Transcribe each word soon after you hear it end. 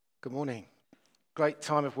Good morning. Great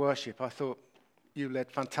time of worship. I thought you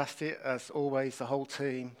led fantastic, as always, the whole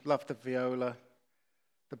team. Loved the viola,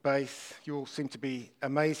 the bass. You all seem to be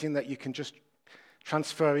amazing that you can just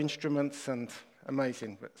transfer instruments and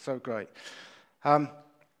amazing, but so great.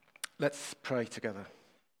 Let's pray together.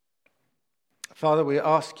 Father, we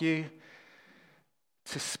ask you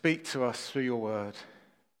to speak to us through your word.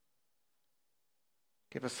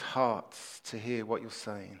 Give us hearts to hear what you're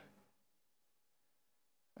saying,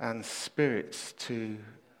 and spirits to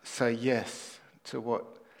say yes to what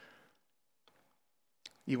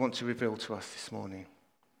you want to reveal to us this morning.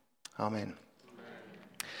 Amen.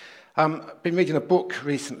 I've been reading a book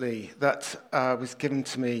recently that was given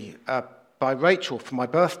to me by Rachel for my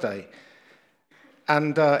birthday,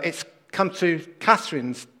 and it's come to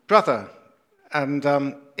Catherine's brother, and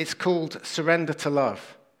it's called Surrender to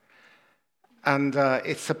Love, and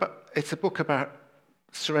it's a book about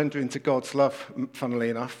surrendering to God's love, funnily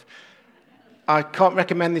enough. I can't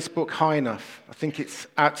recommend this book high enough. I think it's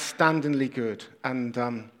outstandingly good.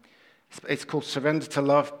 And it's called Surrender to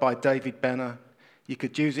Love by David Benner. You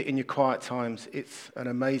could use it in your quiet times. It's an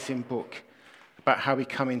amazing book about how we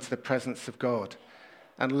come into the presence of God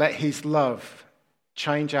and let his love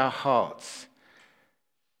change our hearts,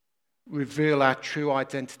 reveal our true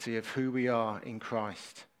identity of who we are in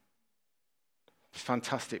Christ. It's a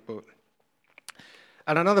fantastic book.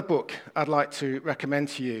 And another book I'd like to recommend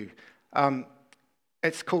to you,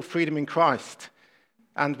 it's called Freedom in Christ.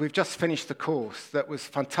 And we've just finished the course that was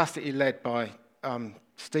fantastically led by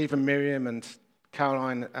Steve and Miriam and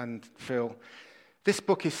Caroline and Phil. This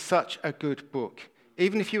book is such a good book.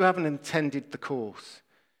 Even if you haven't attended the course,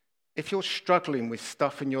 if you're struggling with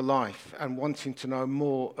stuff in your life and wanting to know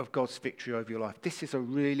more of God's victory over your life, this is a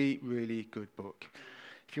really, really good book.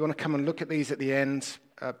 If you want to come and look at these at the end,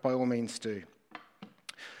 by all means do.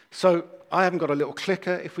 So I haven't got a little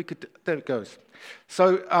clicker. If we could, there it goes.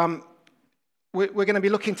 So we're going to be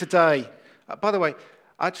looking today. By the way,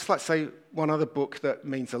 I'd just like to say one other book that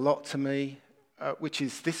means a lot to me, which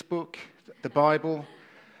is this book, the Bible.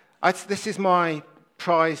 This is my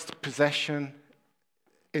prized possession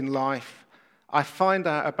in life. I find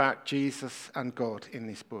out about Jesus and God in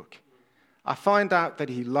this book. I find out that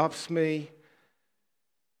he loves me,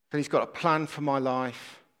 that he's got a plan for my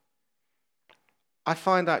life. I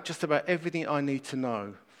find out just about everything I need to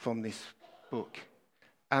know from this book.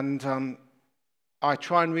 And I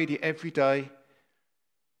try and read it every day.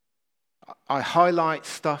 I highlight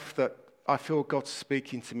stuff that I feel God's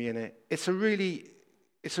speaking to me in it. It's a really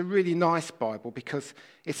nice Bible because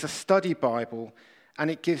it's a study Bible,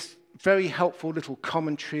 and it gives very helpful little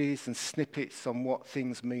commentaries and snippets on what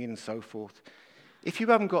things mean and so forth. If you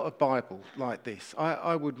haven't got a Bible like this,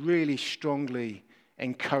 I would really strongly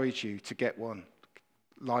encourage you to get one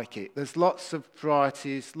like it. There's lots of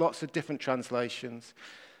varieties, lots of different translations.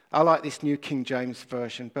 I like this New King James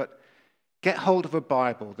Version, but get hold of a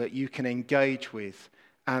Bible that you can engage with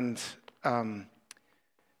and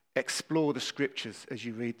explore the scriptures as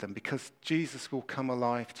you read them, because Jesus will come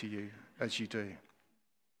alive to you as you do.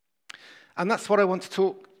 And that's what I want to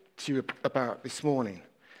talk to you about this morning,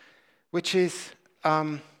 which is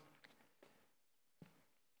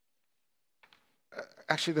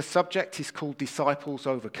actually, the subject is called Disciples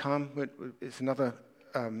Overcome. It's another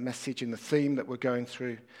message in the theme that we're going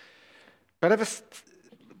through. But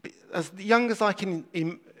as young as I can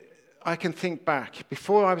think back,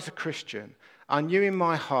 before I was a Christian, I knew in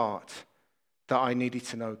my heart that I needed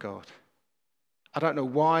to know God. I don't know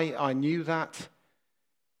why I knew that.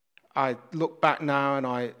 I look back now and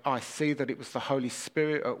I see that it was the Holy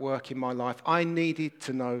Spirit at work in my life. I needed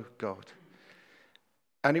to know God.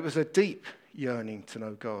 And it was a deep yearning to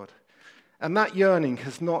know God. And that yearning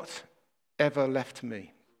has not ever left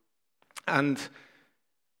me. And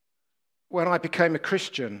when I became a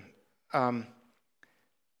Christian, the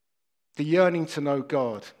yearning to know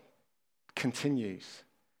God continues,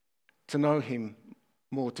 to know him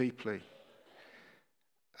more deeply.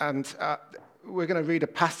 And we're going to read a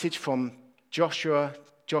passage from Joshua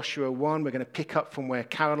 1. We're going to pick up from where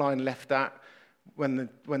Caroline left at when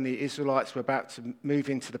the Israelites were about to move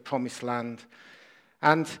into the promised land.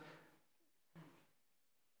 And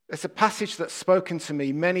it's a passage that's spoken to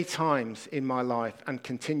me many times in my life and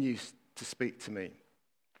continues to speak to me.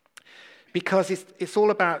 Because it's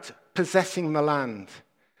all about possessing the land.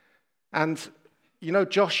 And, you know,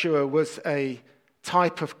 Joshua was a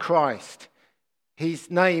type of Christ.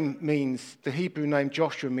 His name means, the Hebrew name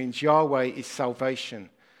Joshua means Yahweh is salvation.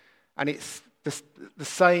 And it's the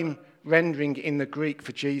same rendering in the Greek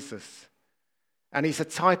for Jesus. And he's a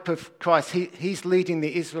type of Christ. He's leading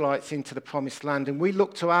the Israelites into the promised land. And we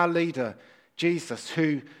look to our leader Jesus,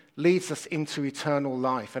 who leads us into eternal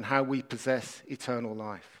life and how we possess eternal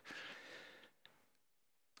life.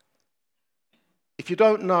 If you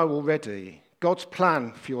don't know already, God's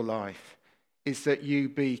plan for your life is that you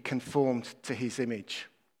be conformed to his image.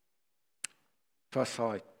 First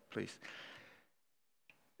slide, please.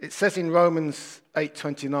 It says in Romans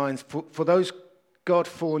 8:29, for those God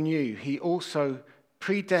foreknew, he also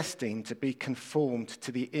predestined to be conformed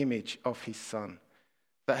to the image of his Son,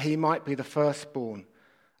 that he might be the firstborn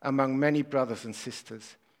among many brothers and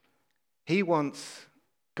sisters. He wants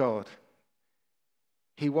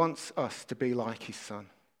us to be like his Son.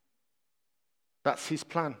 That's his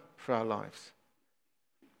plan for our lives.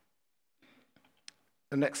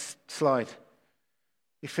 The next slide.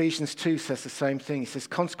 Ephesians 2 says the same thing. It says,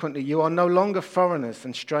 consequently, you are no longer foreigners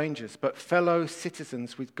and strangers, but fellow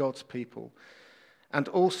citizens with God's people, and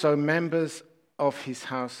also members of his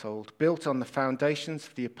household, built on the foundations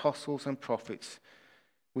of the apostles and prophets,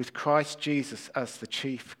 with Christ Jesus as the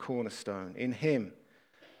chief cornerstone. In him,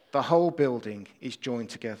 the whole building is joined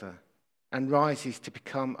together and rises to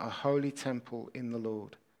become a holy temple in the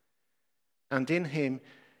Lord. And in him,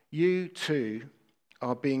 you too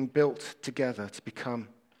are being built together to become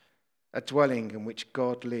a dwelling in which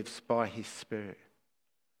God lives by his Spirit.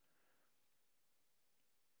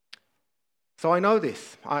 So I know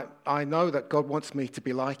this. I know that God wants me to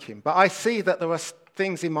be like him. But I see that there are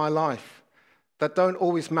things in my life that don't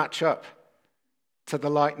always match up to the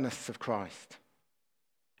likeness of Christ.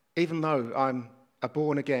 Even though I'm a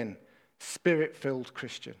born-again, Spirit-filled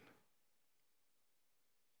Christian.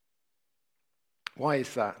 Why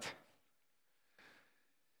is that?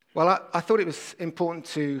 Well, I thought it was important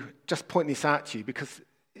to just point this out to you, because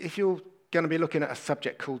if you're going to be looking at a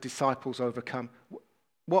subject called Disciples Overcome,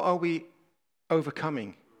 what are we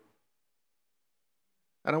overcoming?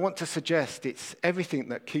 And I want to suggest it's everything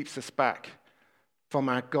that keeps us back from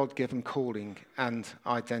our God-given calling and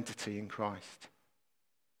identity in Christ.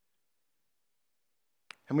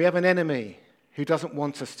 And we have an enemy who doesn't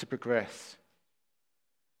want us to progress.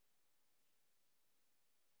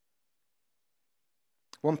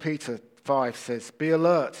 One Peter 5 says, be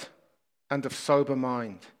alert and of sober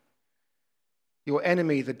mind. Your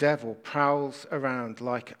enemy, the devil, prowls around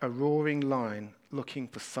like a roaring lion looking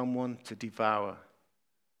for someone to devour.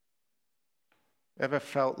 Ever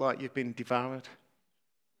felt like you've been devoured?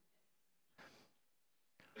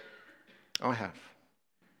 I have.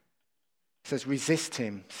 It says, resist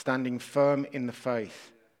him, standing firm in the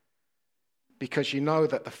faith, because you know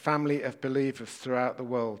that the family of believers throughout the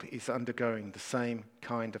world is undergoing the same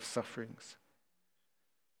kind of sufferings.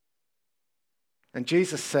 And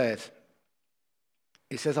Jesus said,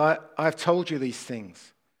 he says, I've told you these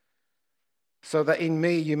things so that in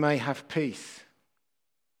me you may have peace.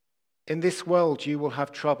 In this world you will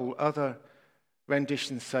have trouble. Other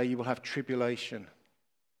renditions say you will have tribulation.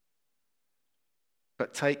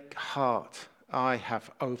 But take heart, I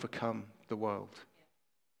have overcome the world.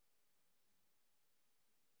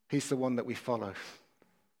 He's the one that we follow.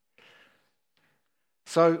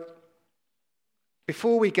 So,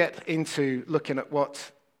 before we get into looking at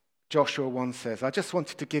what Joshua 1 says, I just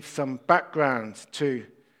wanted to give some background to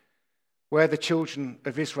where the children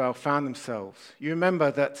of Israel found themselves. You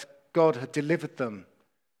remember that God had delivered them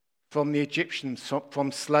from the Egyptians,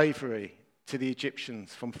 from slavery to the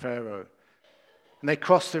Egyptians, from Pharaoh. And they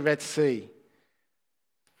crossed the Red Sea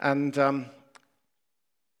and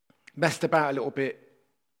messed about a little bit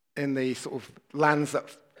in the sort of lands that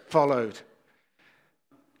followed.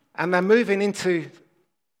 And they're moving into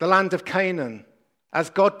the land of Canaan, as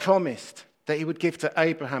God promised that he would give to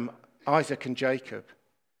Abraham, Isaac, and Jacob.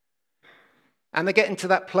 And they get into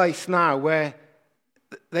that place now where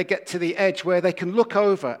they get to the edge where they can look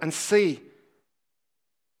over and see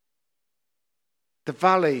the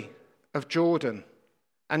valley of Jordan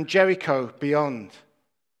and Jericho beyond.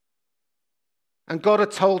 And God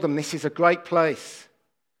had told them this is a great place.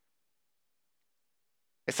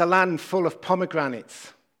 It's a land full of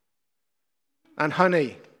pomegranates and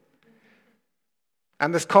honey.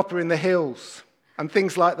 And there's copper in the hills and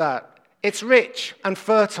things like that. It's rich and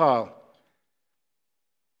fertile.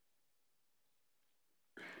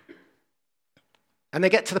 And they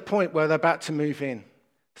get to the point where they're about to move in.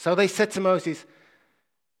 So they said to Moses,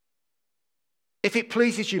 if it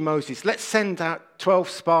pleases you, Moses, let's send out 12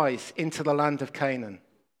 spies into the land of Canaan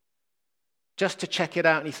just to check it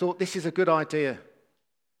out. And he thought, this is a good idea.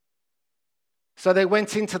 So they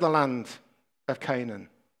went into the land of Canaan.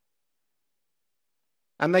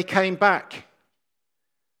 And they came back.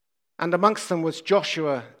 And amongst them was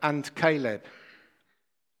Joshua and Caleb.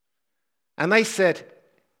 And they said,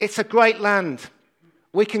 it's a great land.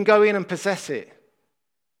 We can go in and possess it.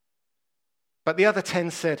 But the other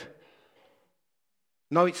 10 said,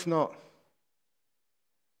 no, it's not.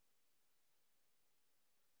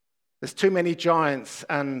 There's too many giants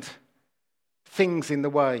and things in the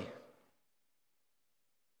way.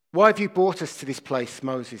 Why have you brought us to this place,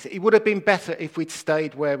 Moses? It would have been better if we'd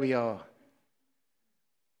stayed where we are.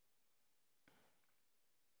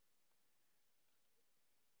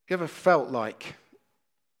 You ever felt like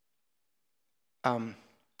the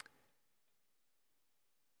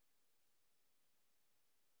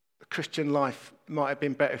Christian life might have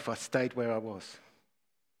been better if I stayed where I was?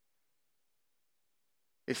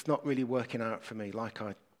 It's not really working out for me like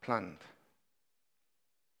I planned.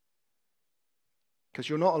 Because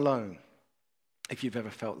you're not alone if you've ever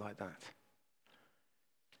felt like that.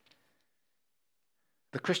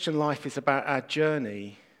 The Christian life is about our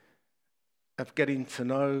journey of getting to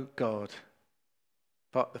know God,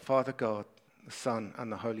 the Father God, the Son,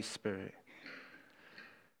 and the Holy Spirit,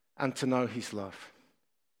 and to know his love.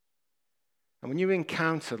 And when you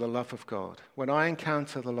encounter the love of God, when I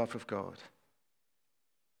encounter the love of God,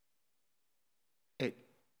 it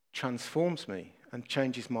transforms me and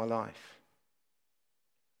changes my life.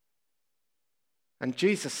 And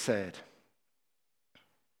Jesus said,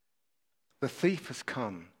 the thief has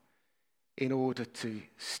come in order to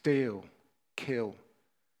steal, kill,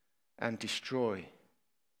 and destroy.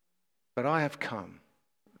 But I have come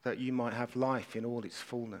that you might have life in all its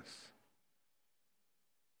fullness.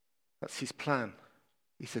 That's his plan.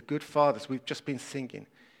 He's a good father. As we've just been singing,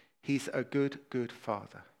 he's a good, good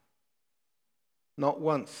father. Not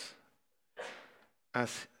once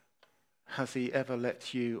has he ever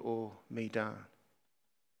let you or me down.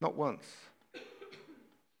 Not once.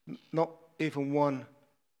 Not even 1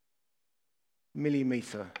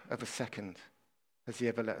 millimeter of a second has he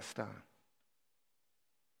ever let us down.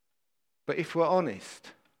 But if we're honest,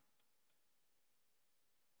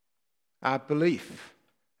 our belief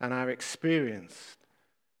and our experience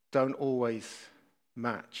don't always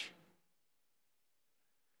match.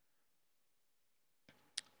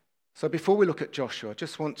 So before we look at Joshua, I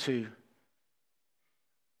just want to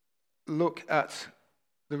look at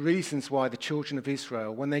the reasons why the children of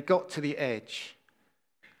Israel, when they got to the edge,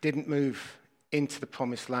 didn't move into the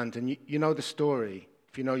promised land. And you know the story,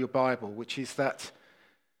 if you know your Bible, which is that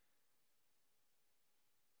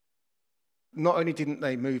not only didn't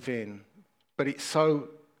they move in, but it so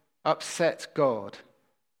upset God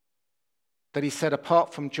that he said,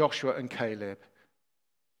 apart from Joshua and Caleb,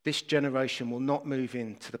 this generation will not move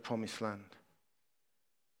into the promised land.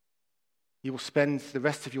 You will spend the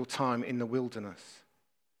rest of your time in the wilderness.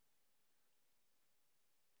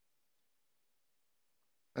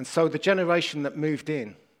 And so the generation that moved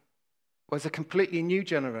in was a completely new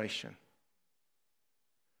generation.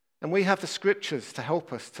 And we have the scriptures to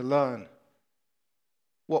help us to learn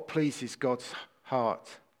what pleases God's heart.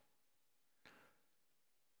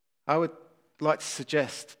 I would like to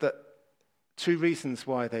suggest that 2 reasons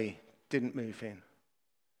why they didn't move in.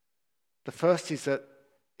 The first is that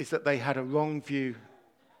they had a wrong view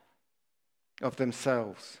of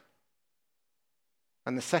themselves.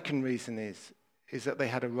 And the second reason is that they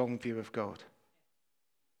had a wrong view of God.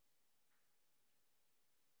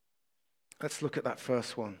 Let's look at that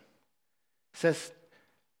first one. It says,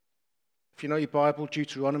 if you know your Bible,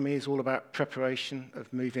 Deuteronomy is all about preparation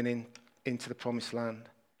of moving into the promised land.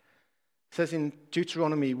 It says in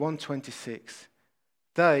Deuteronomy 1:26,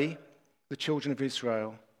 they, the children of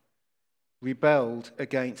Israel, rebelled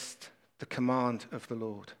against the command of the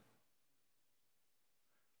Lord.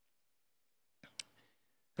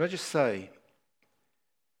 Can I just say,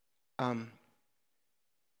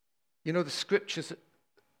 the scriptures,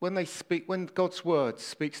 when God's word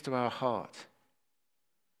speaks to our heart,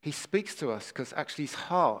 he speaks to us because actually his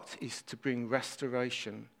heart is to bring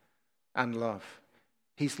restoration and love.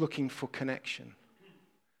 He's looking for connection.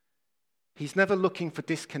 He's never looking for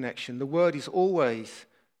disconnection. The word is always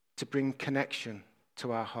to bring connection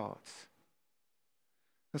to our hearts.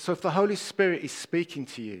 And so if the Holy Spirit is speaking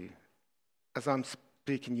to you, as I'm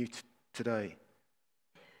speaking to you today,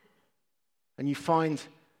 and you find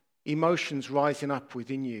emotions rising up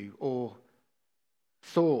within you or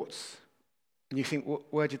thoughts, and you think,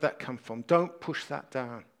 where did that come from? Don't push that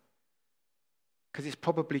down, because it's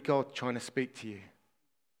probably God trying to speak to you.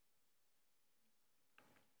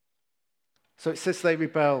 So it says they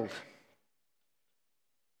rebelled.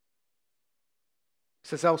 It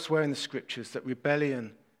says elsewhere in the scriptures that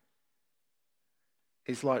rebellion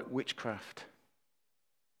is like witchcraft.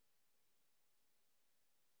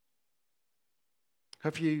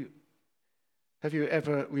 Have you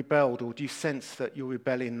ever rebelled, or do you sense that you're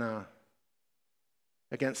rebelling now?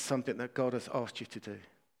 against something that God has asked you to do.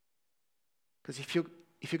 Because if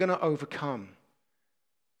you're going to overcome,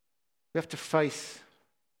 you have to face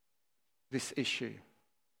this issue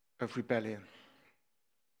of rebellion.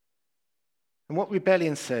 And what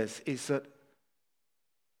rebellion says is that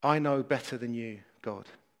I know better than you, God.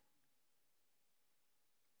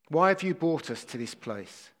 Why have you brought us to this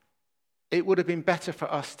place? It would have been better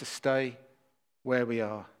for us to stay where we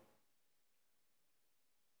are.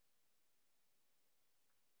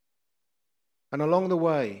 And along the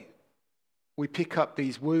way, we pick up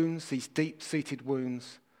these wounds, these deep-seated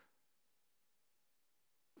wounds,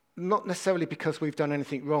 not necessarily because we've done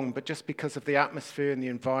anything wrong, but just because of the atmosphere and the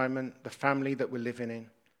environment, the family that we're living in.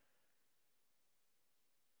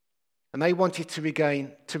 And they wanted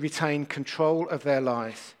to retain control of their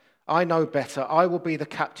lives. I know better. I will be the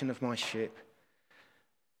captain of my ship.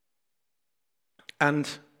 And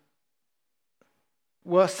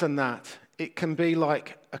worse than that, it can be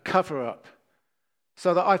like a cover-up.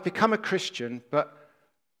 So that I've become a Christian, but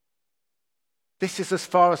this is as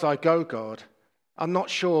far as I go, God. I'm not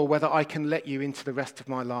sure whether I can let you into the rest of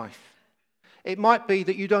my life. It might be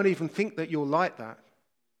that you don't even think that you're like that.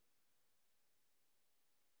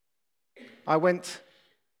 I went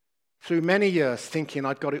through many years thinking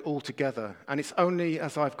I'd got it all together, and it's only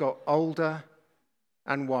as I've got older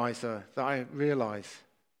and wiser that I realize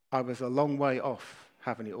I was a long way off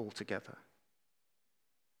having it all together.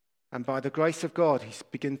 And by the grace of God, he's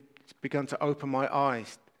begun to open my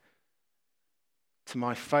eyes to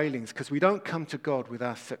my failings, because we don't come to God with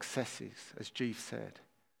our successes, as Jeeves said.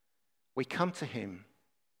 We come to him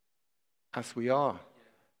as we are,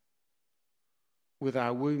 with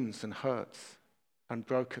our wounds and hurts and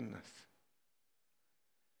brokenness.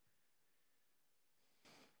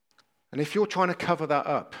 And if you're trying to cover that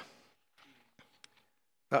up,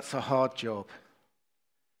 that's a hard job.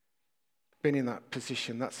 Been in that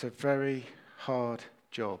position, that's a very hard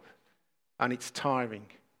job. And it's tiring.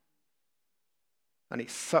 And it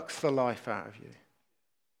sucks the life out of you.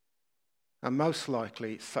 And most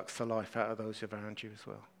likely, it sucks the life out of those around you as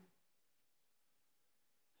well.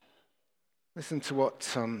 Listen to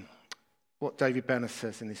what David Benner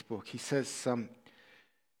says in this book. He says,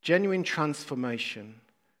 genuine transformation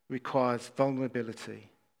requires vulnerability.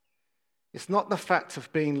 It's not the fact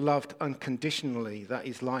of being loved unconditionally that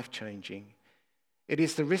is life-changing. It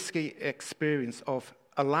is the risky experience of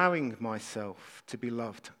allowing myself to be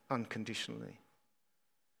loved unconditionally.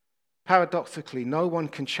 Paradoxically, no one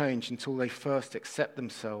can change until they first accept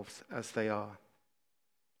themselves as they are.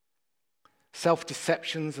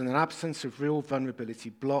 Self-deceptions and an absence of real vulnerability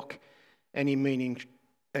block any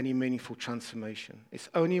meaningful transformation. It's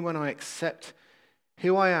only when I accept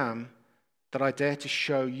who I am that I dare to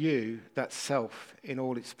show you that self in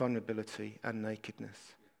all its vulnerability and nakedness.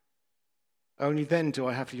 Only then do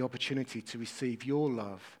I have the opportunity to receive your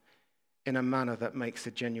love in a manner that makes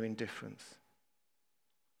a genuine difference.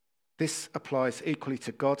 This applies equally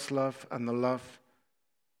to God's love and the love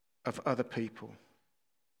of other people.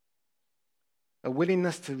 A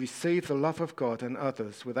willingness to receive the love of God and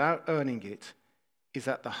others without earning it is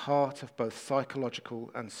at the heart of both psychological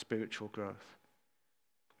and spiritual growth.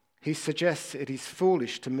 He suggests it is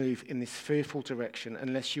foolish to move in this fearful direction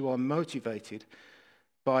unless you are motivated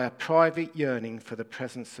by a private yearning for the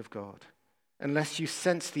presence of God, unless you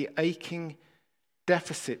sense the aching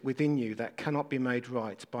deficit within you that cannot be made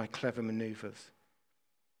right by clever maneuvers.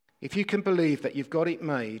 If you can believe that you've got it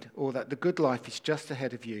made or that the good life is just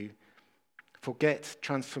ahead of you, forget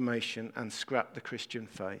transformation and scrap the Christian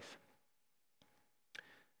faith.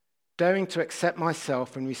 Daring to accept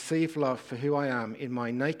myself and receive love for who I am in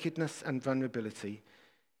my nakedness and vulnerability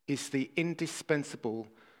is the indispensable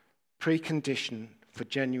precondition for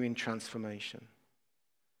genuine transformation.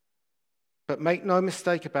 But make no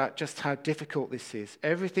mistake about just how difficult this is.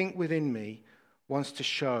 Everything within me wants to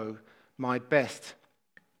show my best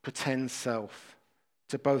pretend self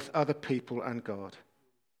to both other people and God.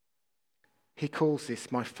 He calls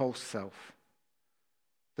this my false self,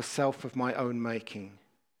 the self of my own making.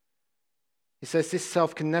 He says this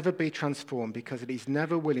self can never be transformed because it is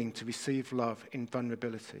never willing to receive love in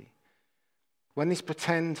vulnerability. When this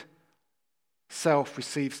pretend self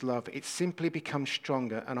receives love, it simply becomes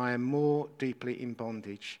stronger and I am more deeply in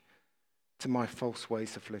bondage to my false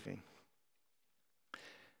ways of living.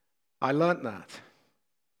 I learnt that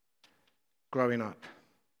growing up.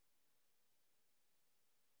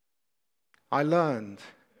 I learned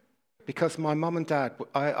because my mum and dad,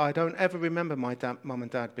 I don't ever remember my mum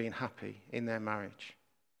and dad being happy in their marriage.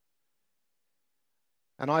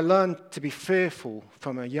 And I learned to be fearful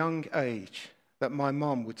from a young age that my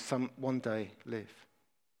mum would one day leave.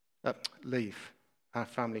 our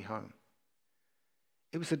family home.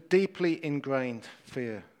 It was a deeply ingrained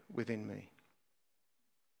fear within me.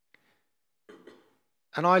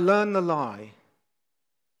 And I learned the lie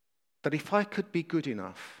that if I could be good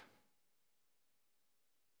enough,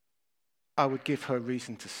 I would give her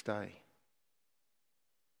reason to stay.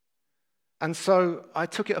 And so I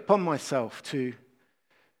took it upon myself to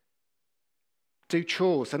do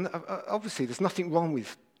chores. And obviously there's nothing wrong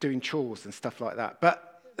with doing chores and stuff like that.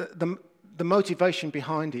 But the motivation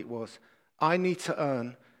behind it was, I need to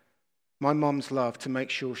earn my mum's love to make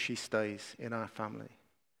sure she stays in our family.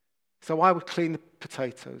 So I would clean the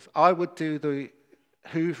potatoes. I would do the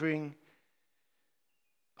hoovering.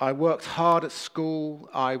 I worked hard at school.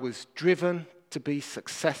 I was driven to be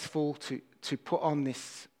successful, to put on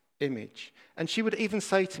this image. And she would even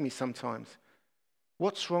say to me sometimes,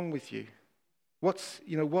 "What's wrong with you? What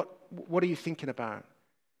are you thinking about?"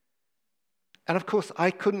 And of course, I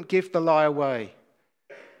couldn't give the lie away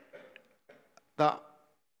that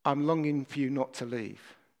I'm longing for you not to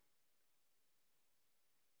leave.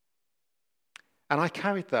 And I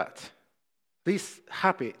carried that. These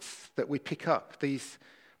habits that we pick up, these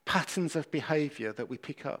patterns of behavior that we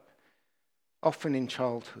pick up, often in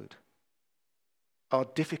childhood, are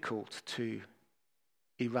difficult to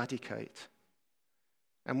eradicate.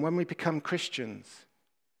 And when we become Christians,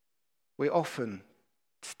 we often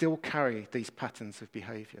still carry these patterns of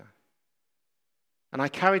behavior. And I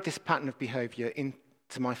carried this pattern of behavior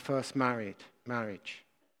into my first marriage.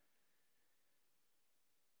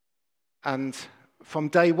 And from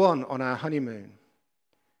day one on our honeymoon,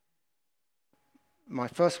 my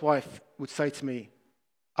first wife would say to me,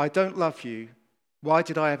 "I don't love you. Why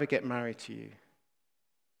did I ever get married to you?"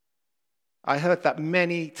 I heard that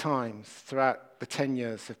many times throughout the 10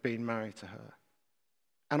 years of being married to her.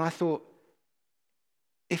 And I thought,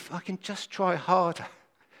 if I can just try harder,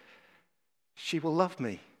 she will love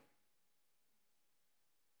me.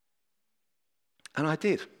 And I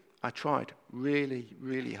did. I tried really,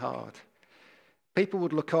 really hard. People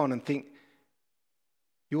would look on and think,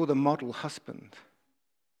 "You're the model husband."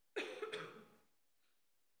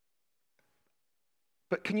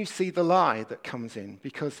 But can you see the lie that comes in?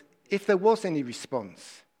 Because if there was any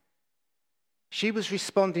response, she was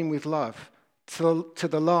responding with love to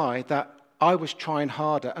the lie that I was trying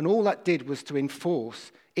harder. And all that did was to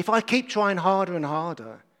enforce, if I keep trying harder and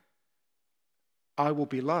harder, I will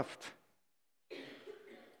be loved.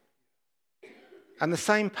 And the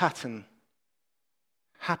same pattern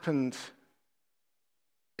happened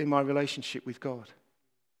in my relationship with God.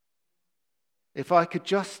 If I could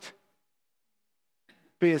just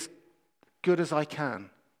be as good as I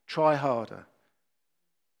can, try harder,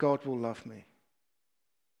 God will love me.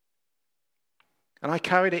 And I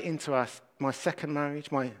carried it into my second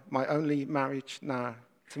marriage, my only marriage now,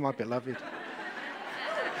 to my beloved.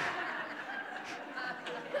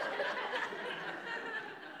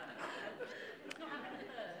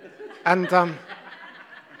 And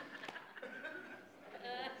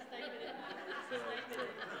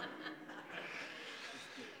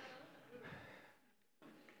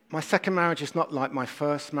my second marriage is not like my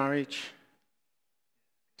first marriage.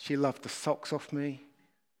 She loved the socks off me.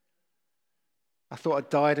 I thought I'd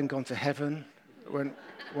died and gone to heaven when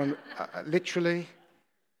literally,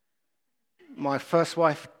 my first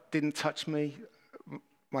wife didn't touch me.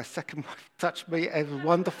 My second wife touched me. It was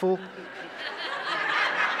wonderful.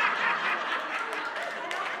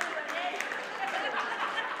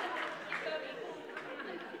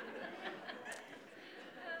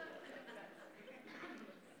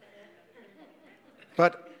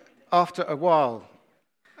 But after a while,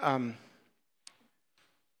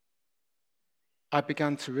 I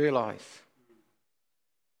began to realize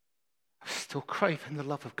I'm still craving the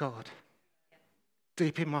love of God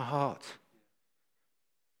deep in my heart.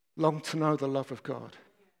 Long to know the love of God.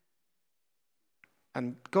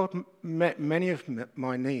 And God met many of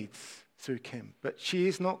my needs through Kim, but she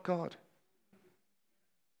is not God.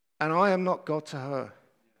 And I am not God to her.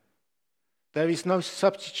 There is no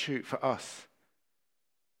substitute for us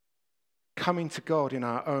coming to God in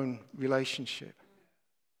our own relationship.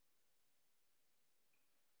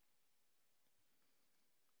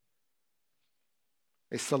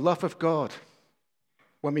 It's the love of God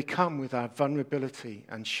when we come with our vulnerability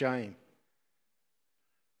and shame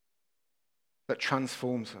that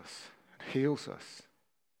transforms us, heals us,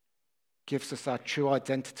 gives us our true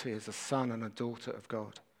identity as a son and a daughter of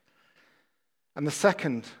God. And the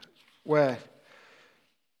second, where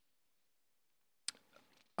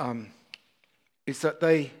is that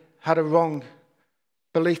they had a wrong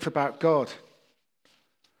belief about God.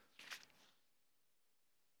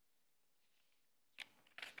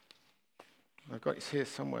 I I've got it here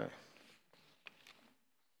somewhere.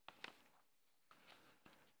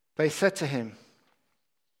 They said to him,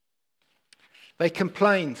 they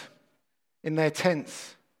complained in their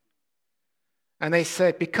tents. And they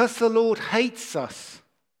said, because the Lord hates us.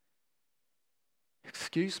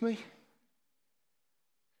 Excuse me?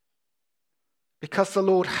 Because the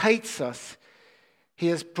Lord hates us, he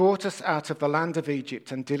has brought us out of the land of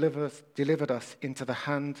Egypt and delivered us into the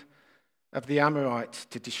hand of the Amorites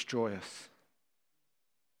to destroy us.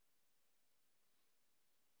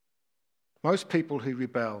 Most people who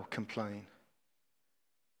rebel complain.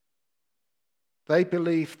 They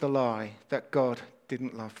believe the lie that God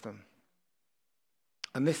didn't love them.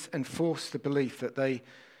 And this enforced the belief that they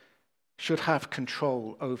should have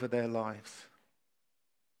control over their lives.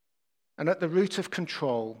 And at the root of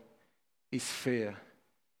control is fear.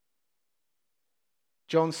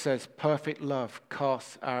 John says, perfect love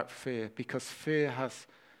casts out fear, because fear has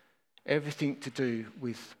everything to do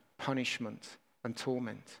with punishment and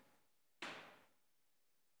torment.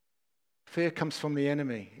 Fear comes from the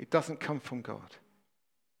enemy. It doesn't come from God.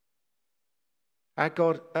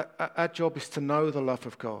 Our job is to know the love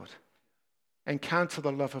of God, encounter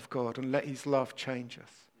the love of God, and let his love change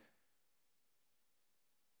us.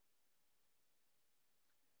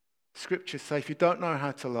 Scriptures say if you don't know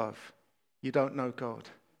how to love, you don't know God.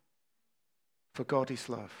 For God is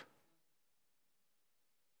love.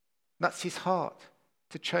 That's his heart,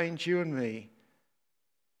 to change you and me,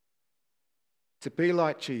 to be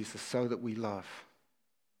like Jesus so that we love.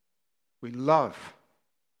 We love.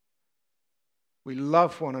 We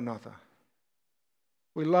love one another.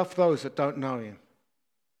 We love those that don't know him.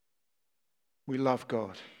 We love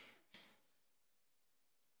God.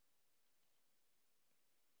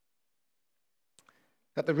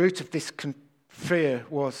 At the root of this fear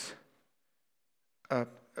was,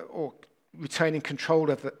 or retaining control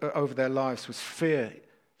over their lives, was fear.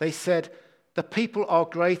 They said, the people are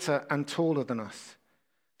greater and taller than us.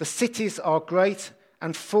 The cities are great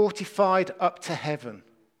and fortified up to heaven.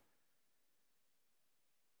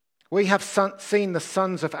 We have seen the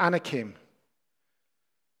sons of Anakim.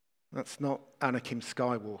 That's not Anakim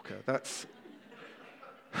Skywalker. That's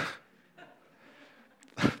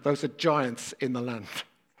those are giants in the land.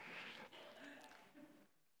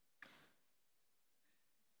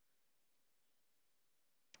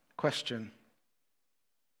 Question.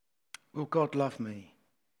 Will God love me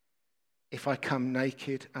if I come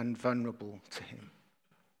naked and vulnerable to him?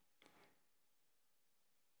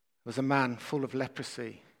 There was a man full of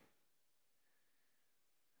leprosy.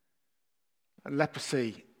 And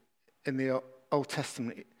leprosy in the Old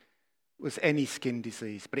Testament was any skin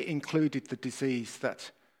disease, but it included the disease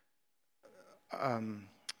that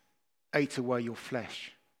ate away your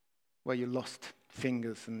flesh, where you lost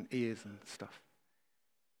fingers and ears and stuff.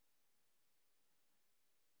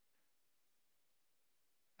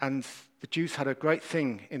 And the Jews had a great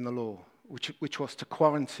thing in the law, which was to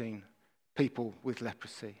quarantine people with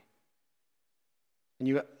leprosy. And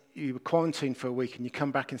you were quarantined for a week and you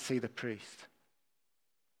come back and see the priest.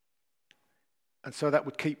 And so that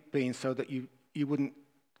would keep being so that you wouldn't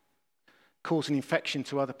cause an infection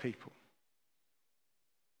to other people.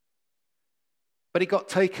 But it got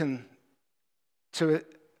taken to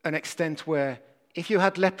an extent where if you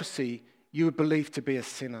had leprosy, you were believed to be a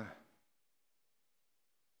sinner.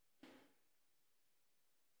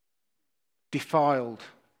 Defiled,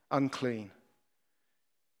 unclean.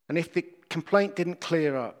 And if the complaint didn't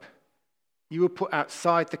clear up, you were put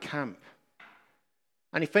outside the camp.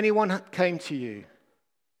 And if anyone came to you,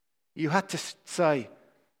 you had to say,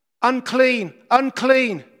 unclean,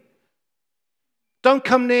 unclean. Don't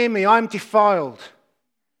come near me, I'm defiled.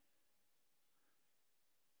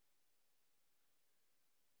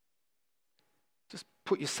 Just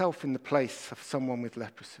put yourself in the place of someone with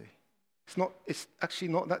leprosy. It's actually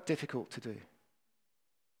not that difficult to do.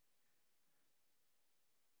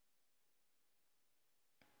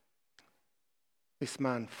 This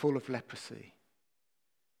man full of leprosy.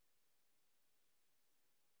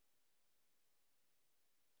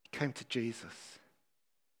 He came to Jesus.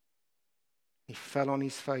 He fell on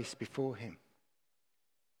his face before him.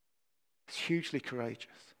 It's hugely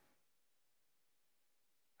courageous.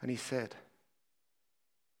 And he said,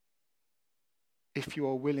 if you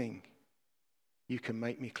are willing, you can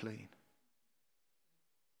make me clean.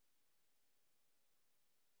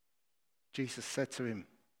 Jesus said to him,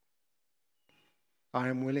 I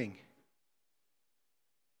am willing.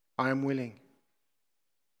 I am willing.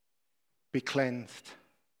 Be cleansed.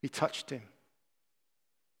 He touched him.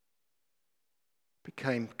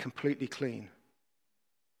 Became completely clean.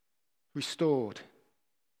 Restored.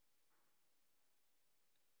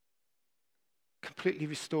 completely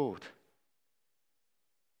restored.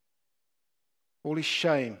 All his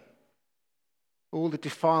shame, all the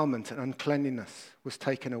defilement and uncleanliness was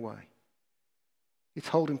taken away. He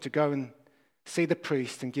told him to go and see the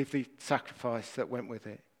priest and give the sacrifice that went with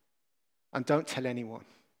it. And don't tell anyone.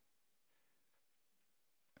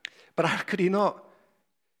 But how could he not?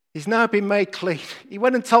 He's now been made clean. He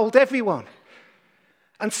went and told everyone.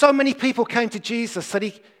 And so many people came to Jesus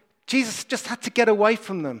that Jesus just had to get away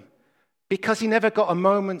from them because he never got a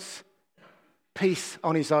moment's peace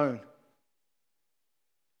on his own.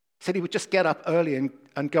 He said he would just get up early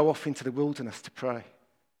and go off into the wilderness to pray.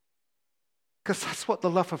 Because that's what the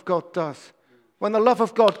love of God does. When the love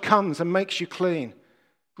of God comes and makes you clean,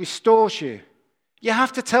 restores you, you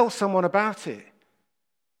have to tell someone about it.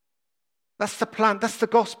 That's the plan. That's the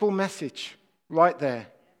gospel message right there.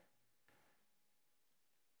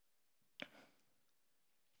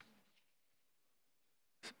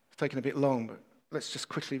 It's taking a bit long, but let's just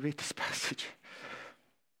quickly read this passage.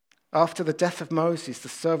 After the death of Moses, the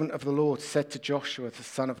servant of the Lord said to Joshua, the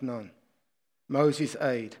son of Nun, Moses'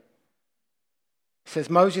 aide, he says,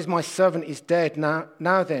 Moses, my servant, is dead.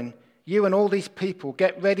 Now then, you and all these people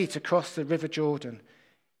get ready to cross the river Jordan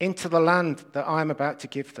into the land that I am about to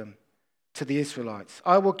give them, to the Israelites.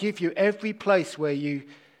 I will give you every place where you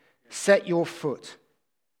set your foot,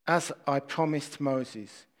 as I promised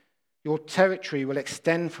Moses. Your territory will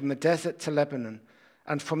extend from the desert to Lebanon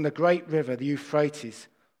and from the great river, the Euphrates,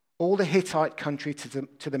 all the Hittite country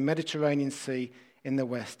to the Mediterranean Sea in the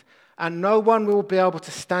west. And no one will be able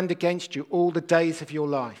to stand against you all the days of your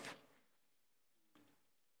life.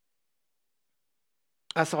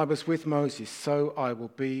 As I was with Moses, so I will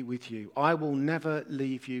be with you. I will never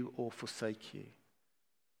leave you or forsake you.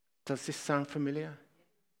 Does this sound familiar?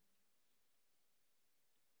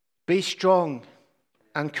 Be strong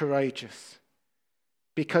and courageous,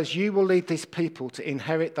 because you will lead these people to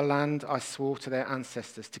inherit the land I swore to their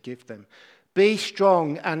ancestors to give them. Be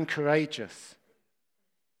strong and courageous.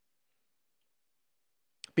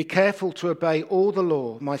 Be careful to obey all the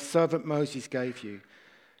law my servant Moses gave you.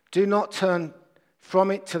 Do not turn from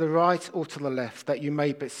it to the right or to the left, that you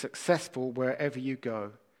may be successful wherever you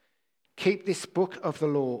go. Keep this book of the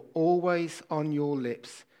law always on your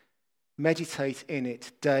lips. Meditate in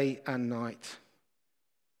it day and night,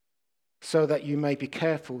 so that you may be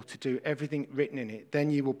careful to do everything written in it. Then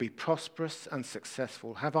you will be prosperous and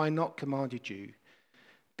successful. Have I not commanded you?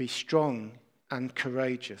 Be strong and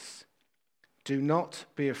courageous. Do not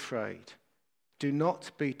be afraid. Do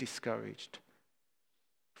not be discouraged.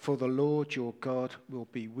 For the Lord your God will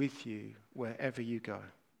be with you wherever you go.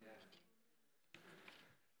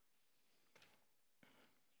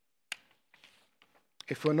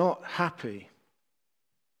 If we're not happy,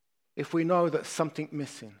 if we know that something's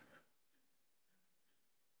missing,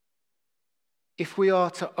 if we are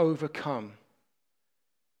to overcome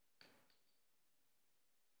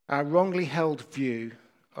our wrongly held view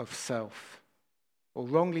of self or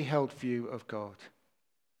wrongly held view of God,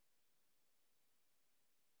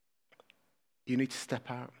 you need to step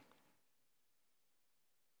out.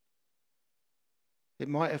 It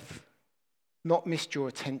might have not missed your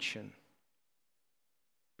attention,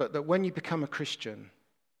 but that when you become a Christian,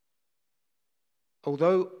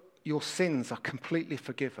 although your sins are completely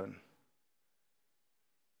forgiven,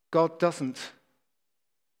 God doesn't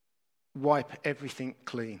wipe everything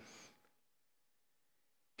clean.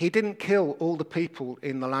 He didn't kill all the people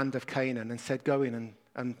in the land of Canaan and said, go in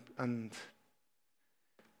and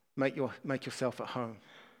make yourself at home.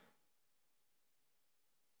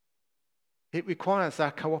 It requires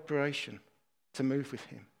our cooperation to move with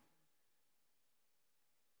him.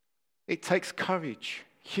 It takes courage,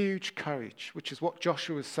 huge courage, which is what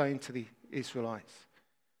Joshua was saying to the Israelites.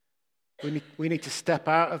 We need to step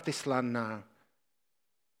out of this land now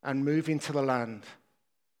and move into the land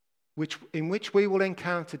in which we will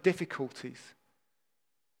encounter difficulties,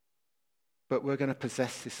 but we're going to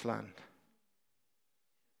possess this land.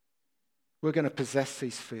 We're going to possess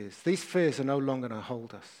these fears. These fears are no longer going to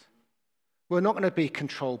hold us. We're not going to be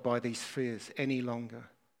controlled by these fears any longer.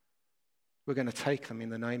 We're going to take them in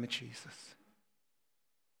the name of Jesus.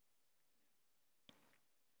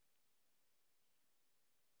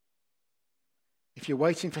 If you're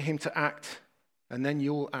waiting for him to act and then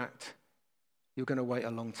you'll act, you're going to wait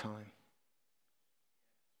a long time.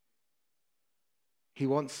 He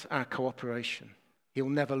wants our cooperation. He'll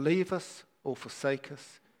never leave us or forsake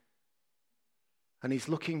us. And he's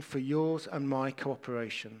looking for yours and my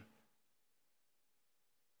cooperation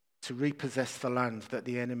to repossess the land that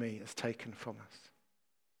the enemy has taken from us.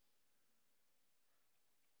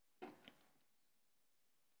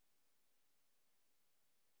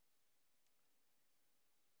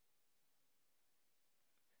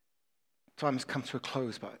 time has come to a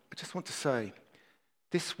close, but I just want to say,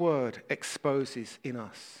 this word exposes in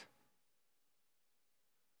us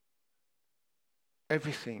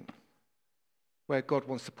everything where God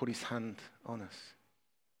wants to put his hand on us.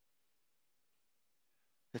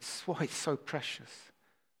 That's why it's so precious.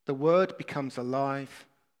 The word becomes alive.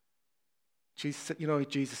 Jesus,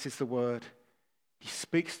 Jesus is the word. He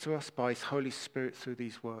speaks to us by his Holy Spirit through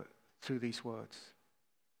these words.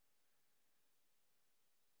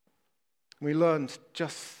 We learned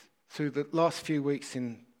just through the last few weeks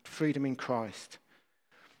in Freedom in Christ,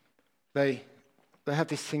 they have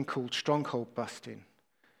this thing called stronghold busting,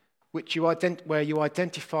 where you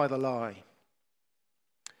identify the lie.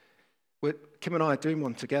 Kim and I are doing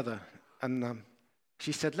one together, and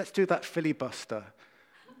she said, let's do that filibuster.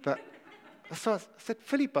 So I said,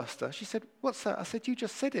 filibuster? She said, what's that? I said, you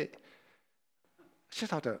just said it. She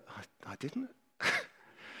said, I didn't.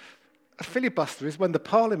 A filibuster is when the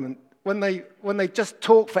Parliament, when they just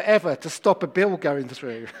talk forever to stop a bill going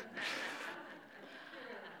through.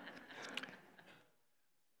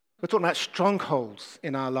 We're talking about strongholds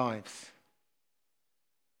in our lives.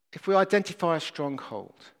 If we identify a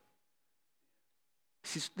stronghold,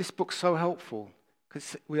 this book's so helpful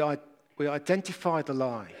because we identify the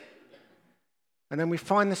lie. And then we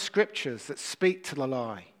find the scriptures that speak to the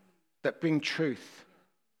lie, that bring truth.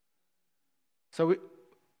 So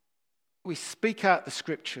we speak out the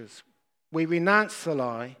scriptures, we renounce the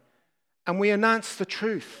lie, and we announce the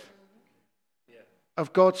truth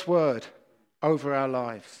of God's word over our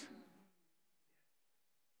lives.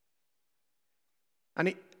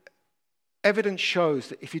 And evidence shows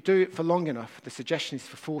that if you do it for long enough, the suggestion is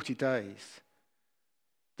for 40 days,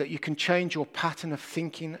 that you can change your pattern of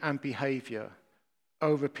thinking and behavior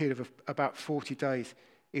over a period of about 40 days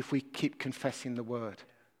if we keep confessing the word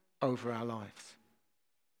over our lives.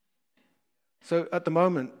 So at the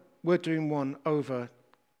moment, we're doing one over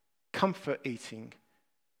comfort eating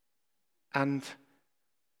and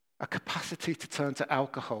a capacity to turn to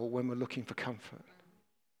alcohol when we're looking for comfort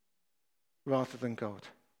rather than God.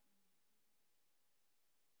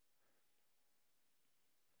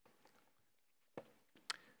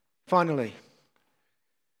 Finally,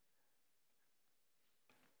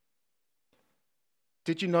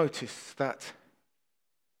 did you notice that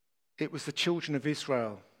it was the children of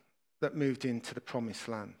Israel that moved into the promised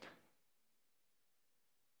land?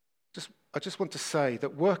 I just want to say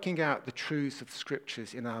that working out the truths of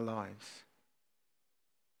scriptures in our lives,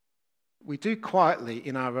 we do quietly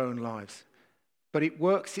in our own lives, but it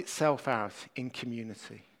works itself out in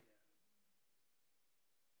community.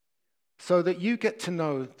 So that you get to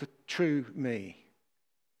know the true me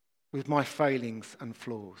with my failings and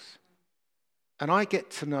flaws. And I get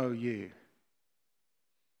to know you.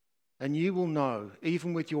 And you will know,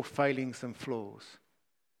 even with your failings and flaws,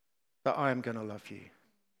 that I am going to love you.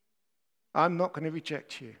 I'm not going to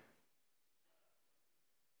reject you.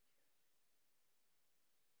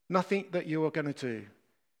 Nothing that you are going to do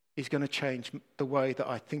is going to change the way that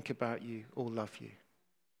I think about you or love you.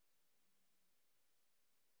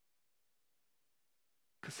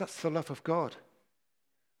 Because that's the love of God.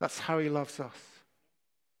 That's how he loves us.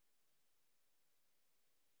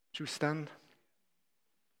 Should we stand?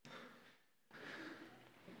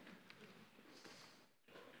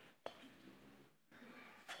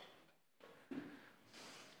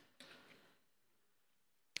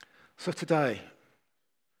 So today,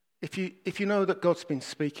 if you know that God's been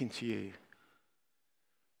speaking to you,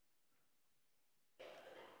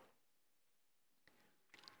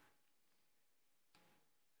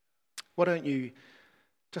 why don't you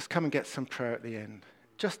just come and get some prayer at the end?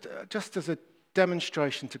 Just as a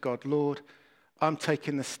demonstration to God, Lord, I'm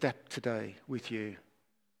taking the step today with you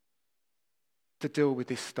to deal with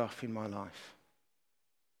this stuff in my life.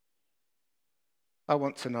 I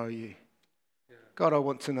want to know you. God, I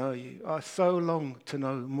want to know you. I so long to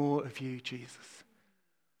know more of you, Jesus.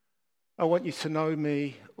 I want you to know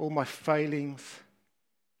me, all my failings,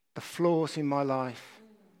 the flaws in my life.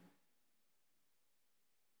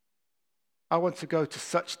 I want to go to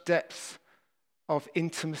such depths of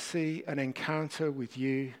intimacy and encounter with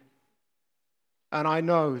you. And I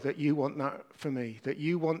know that you want that for me, that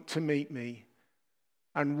you want to meet me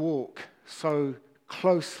and walk so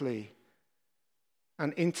closely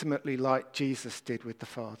and intimately like Jesus did with the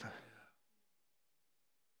Father.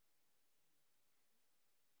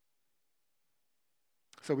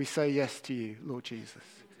 So we say yes to you, Lord Jesus.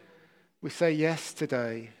 We say yes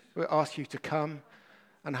today. We ask you to come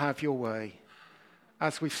and have your way.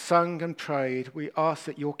 As we've sung and prayed, we ask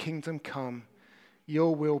that your kingdom come,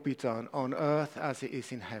 your will be done on earth as it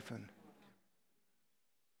is in heaven.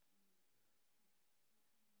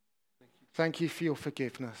 Thank you for your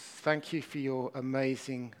forgiveness. Thank you for your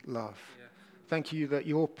amazing love. Thank you that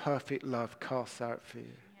your perfect love casts out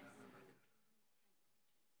fear.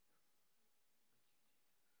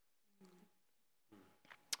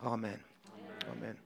 Amen.